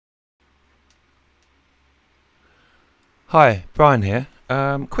Hi, Brian here.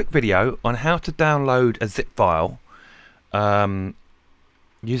 Quick video on how to download a zip file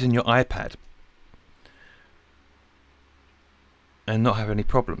using your iPad and not have any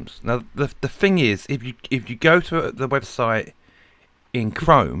problems. Now, the thing is, if you go to the website in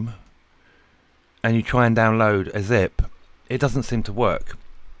Chrome and you try and download a zip, it doesn't seem to work.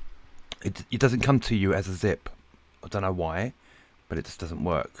 It doesn't come to you as a zip. I don't know why, but it just doesn't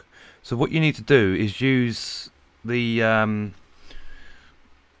work. So what you need to do is use the other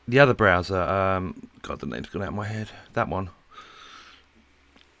browser. God, the name's gone out of my head. That one.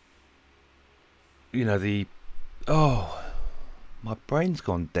 You know, my brain's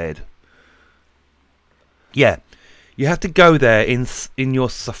gone dead. Yeah, you have to go there in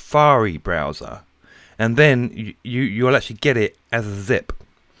your Safari browser, and then you'll actually get it as a zip.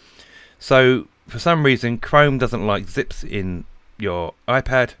 So for some reason, Chrome doesn't like zips in your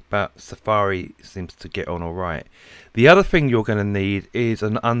iPad, but Safari seems to get on alright. The other thing you're going to need is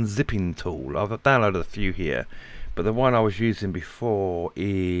an unzipping tool. I've downloaded a few here, but the one I was using before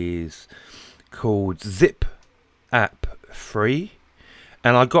is called Zip App Free,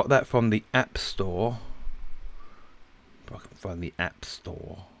 and I got that from the App Store. If I can find the App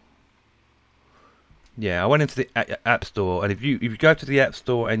Store. Yeah, I went into the App Store, and if you go to the App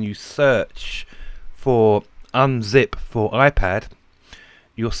Store and you search for unzip for iPad,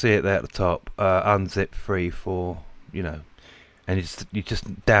 you'll see it there at the top. Unzip free for, and you just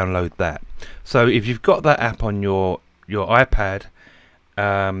download that. So if you've got that app on your iPad,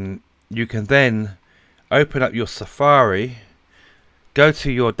 you can then open up your Safari, go to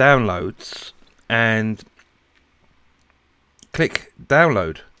your downloads, and click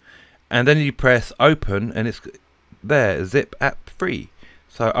download, and then you press open, and it's there, zip app free.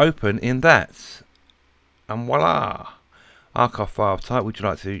 So open in that, and voila, archive file type. Would you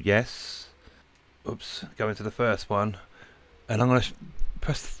like to? Yes. Oops, go into the first one, and I'm going to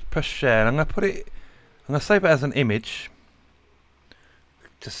press share, and I'm going to put it, I'm going to save it as an image,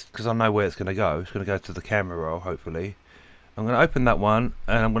 just because I know where it's going to go. It's going to go to the camera roll, hopefully. I'm going to open that one,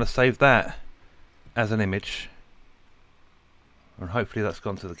 and I'm going to save that as an image, and hopefully that's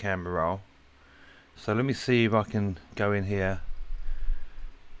gone to the camera roll. So let me see if I can go in here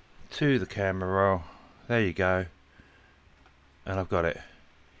to the camera roll. There you go, and I've got it.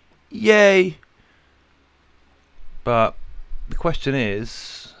 Yay! But the question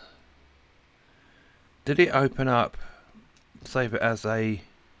is, did it open up, save it as a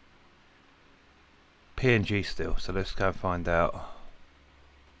PNG still? So let's go and find out.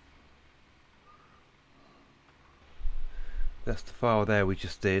 That's the file there we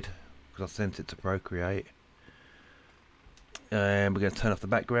just did, because I sent it to Procreate. And we're going to turn off the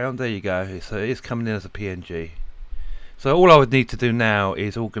background. There you go. So it is coming in as a PNG. So all I would need to do now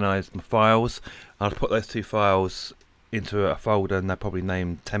is organise my files. I'll put those two files into a folder, and they're probably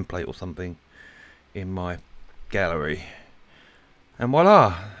named template or something in my gallery. And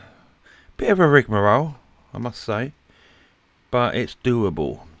voila! Bit of a rigmarole, I must say, but it's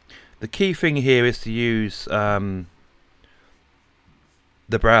doable. The key thing here is to use the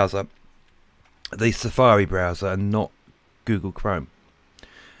browser, the Safari browser, and not Google Chrome,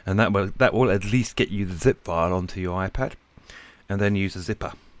 and that will at least get you the zip file onto your iPad, and then use a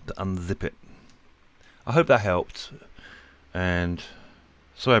zipper to unzip it. I hope that helped, and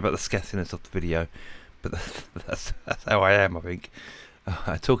sorry about the scattiness of the video, but that's how I am, I think.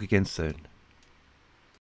 Talk again soon.